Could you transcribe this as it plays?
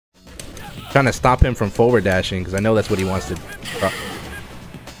Trying to stop him from forward dashing because I know that's what he wants to.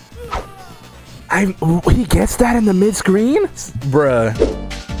 He gets that in the mid screen, bruh.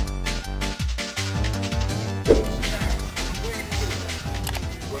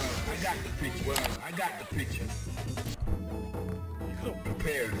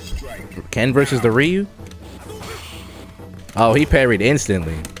 Ken versus the Ryu. Oh, he parried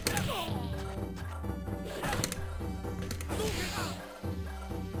instantly.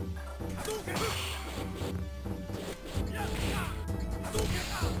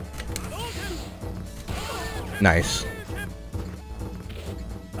 Nice.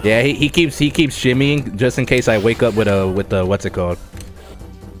 Yeah, he keeps shimmying just in case I wake up with the what's it called?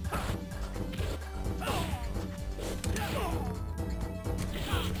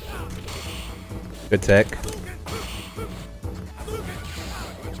 Good tech.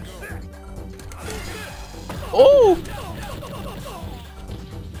 Oh!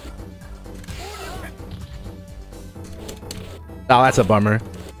 Oh, that's a bummer.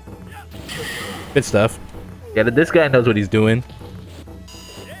 Good stuff. Yeah, this guy knows what he's doing.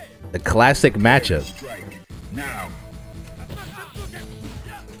 The classic matchup.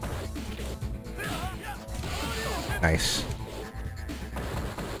 Nice.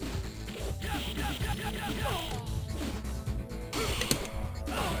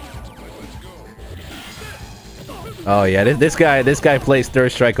 Oh yeah, this guy plays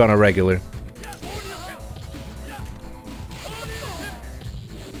third strike on a regular.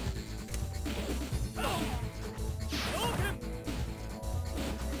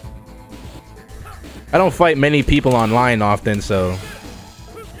 I don't fight many people online often, so.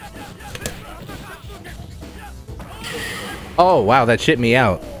 Oh wow, that shit me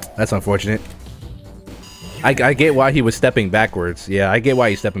out. That's unfortunate. I get why he was stepping backwards. Yeah, I get why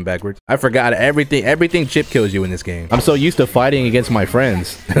he's stepping backwards. I forgot everything chip kills you in this game. I'm so used to fighting against my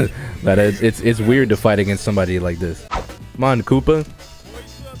friends that it's weird to fight against somebody like this. Come on, Koopa.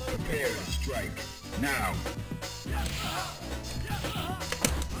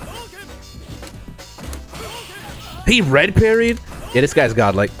 He red parried? Yeah, this guy's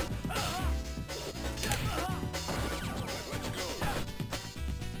godlike.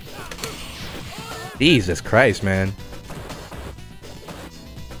 Jesus Christ, man.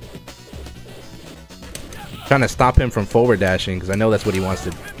 Trying to stop him from forward dashing because I know that's what he wants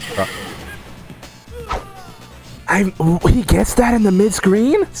to. He gets that in the mid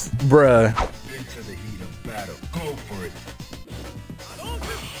screen? Bruh. Into the heat of battle. Go for it.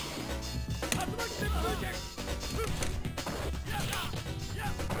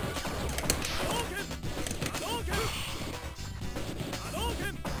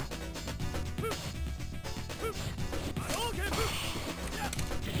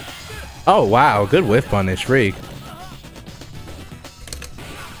 Oh wow, good whiff punish, freak.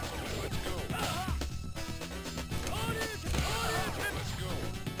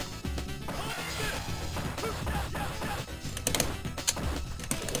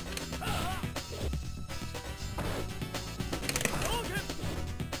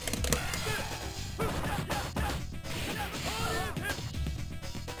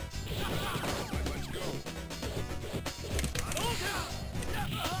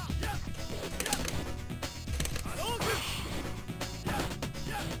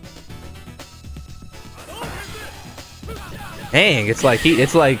 Dang, it's like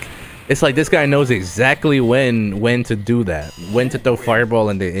this guy knows exactly when to do that, when to throw fireball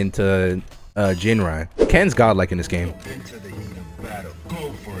into Jinrai. Ken's godlike in this game.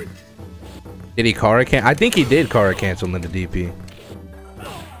 Did he Kara cancel? I think he did Kara cancel in the DP.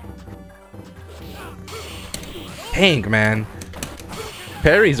 Dang, man,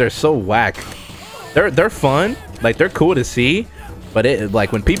 parries are so whack. They're fun, like they're cool to see, but it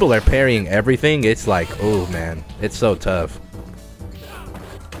like when people are parrying everything, it's like, oh man, it's so tough.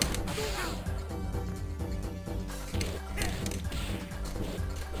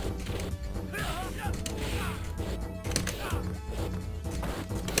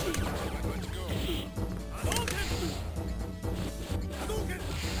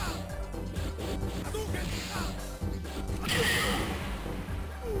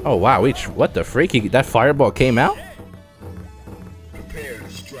 Oh wow, what the freak? That fireball came out? Prepare to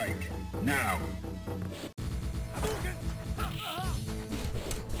strike now.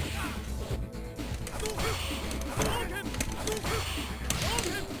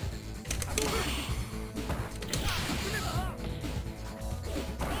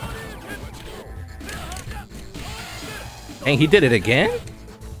 Dang, he did it again?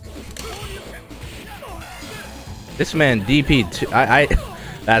 This man DP2.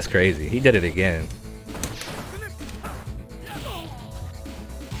 That's crazy. He did it again.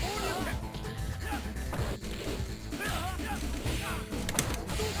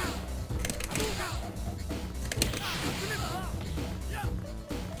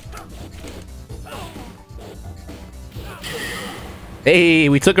 Hey,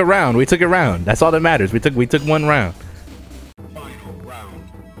 we took a round. We took a round. That's all that matters. We took one round. Final round.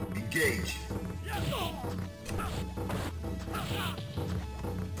 Engage.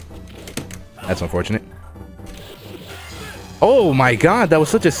 That's unfortunate. Oh my god, that was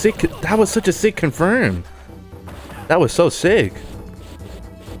such a sick confirm. That was so sick.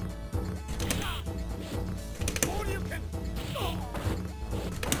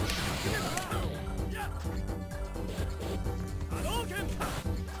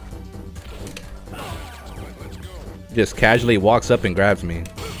 Just casually walks up and grabs me.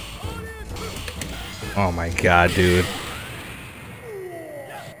 Oh my god, dude.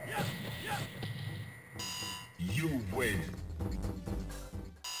 You win.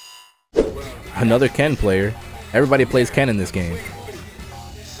 Another Ken player. Everybody plays Ken in this game.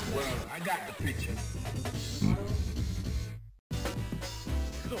 Well, I got the picture.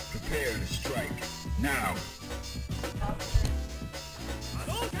 Prepare to strike. Now.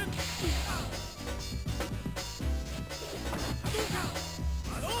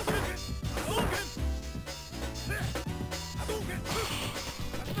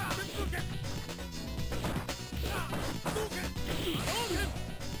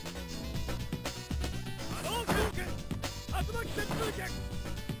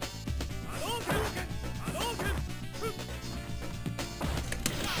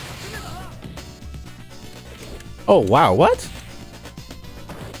 Oh wow, what?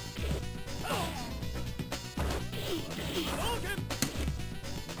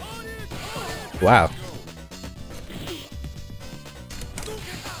 Wow.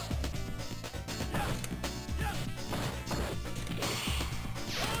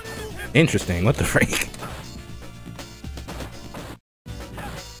 Interesting. What the freak?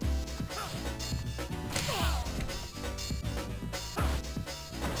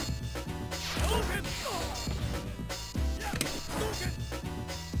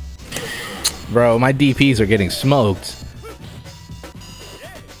 Bro, my DPs are getting smoked.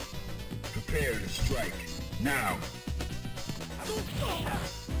 Prepare to strike. Now.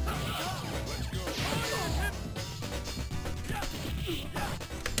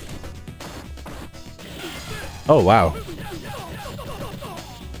 Oh wow.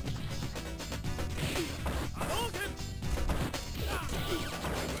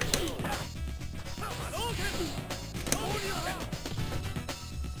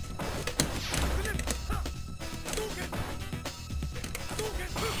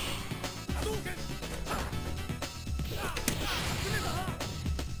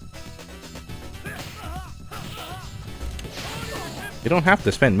 You don't have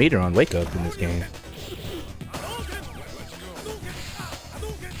to spend meter on wake up in this game.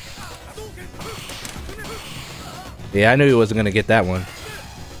 Yeah, I knew he wasn't gonna get that one.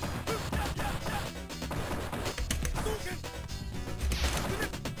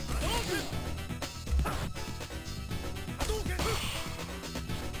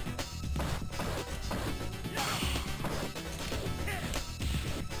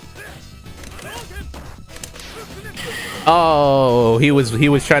 Oh, he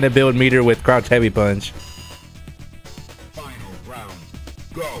was trying to build meter with crouch heavy punch. Final round.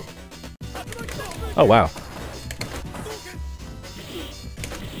 Go. Oh wow.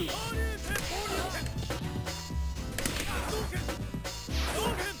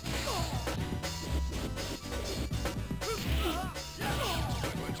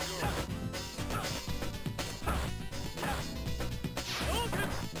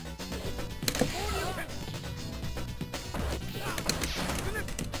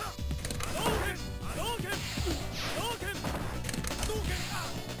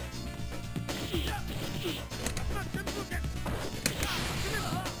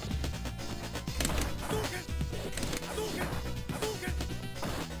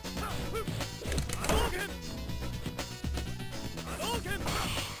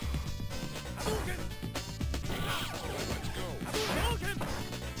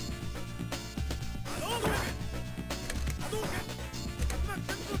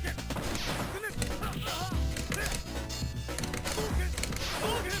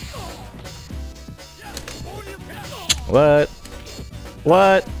 What?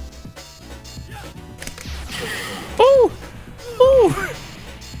 What? Ooh! Ooh!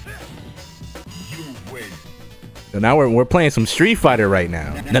 You win. So now we're playing some Street Fighter right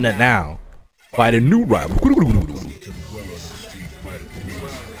now. Now. Fight a new rival.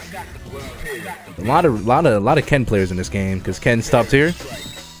 A lot of Ken players in this game because Ken stopped here.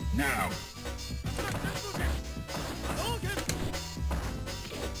 Now.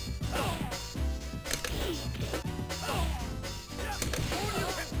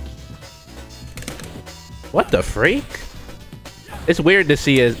 What the freak? It's weird to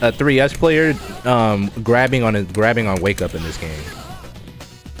see a 3S player grabbing on wake up in this game.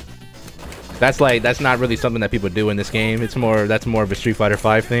 That's not really something that people do in this game. That's more of a Street Fighter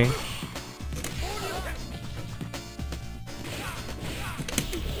 5 thing.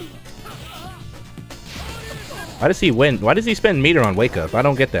 Why does he win? Why does he spend meter on wake up? I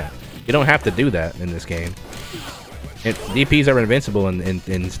don't get that. You don't have to do that in this game. DPs are invincible in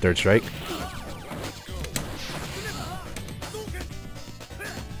Third Strike.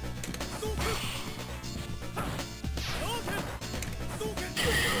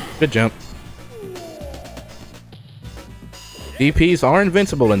 Good jump. DPs are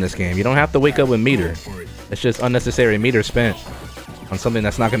invincible in this game. You don't have to wake up with meter. It's just unnecessary meter spent on something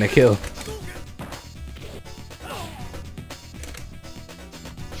that's not going to kill.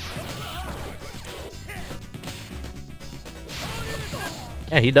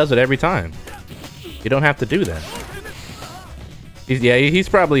 Yeah, he does it every time. You don't have to do that. He's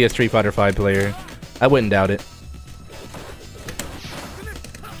probably a Street Fighter 5 player. I wouldn't doubt it.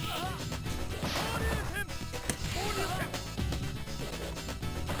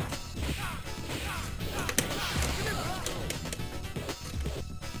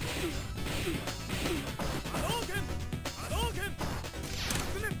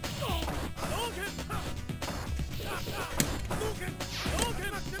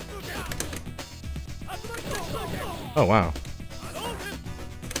 Oh, wow.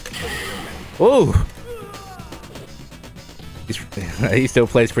 Ooh! He still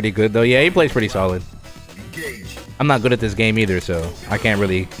plays pretty good, though. Yeah, he plays pretty solid. I'm not good at this game either, so I can't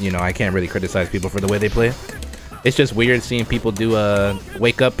really, I can't really criticize people for the way they play. It's just weird seeing people do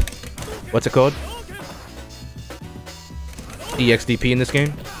wake up. What's it called? EXDP in this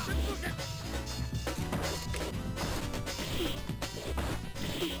game.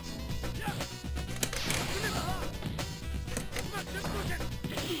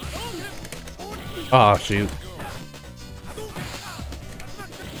 Oh, shoot.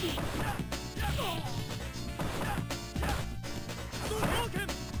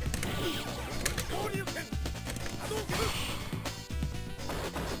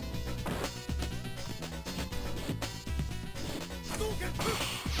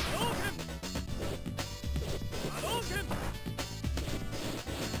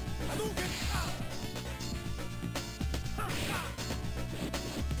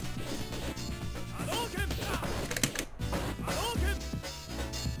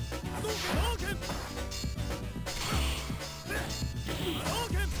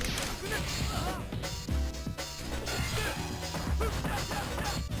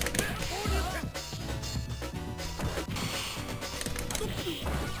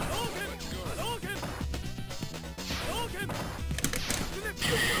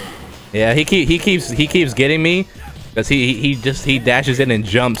 Yeah, he keeps getting me because he dashes in and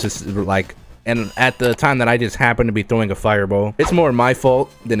jumps. It's like, and at the time that I just happen to be throwing a fireball, it's more my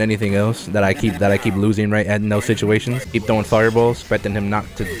fault than anything else that I keep losing right in those situations. Keep throwing fireballs, expecting him not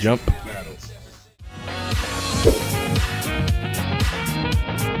to jump.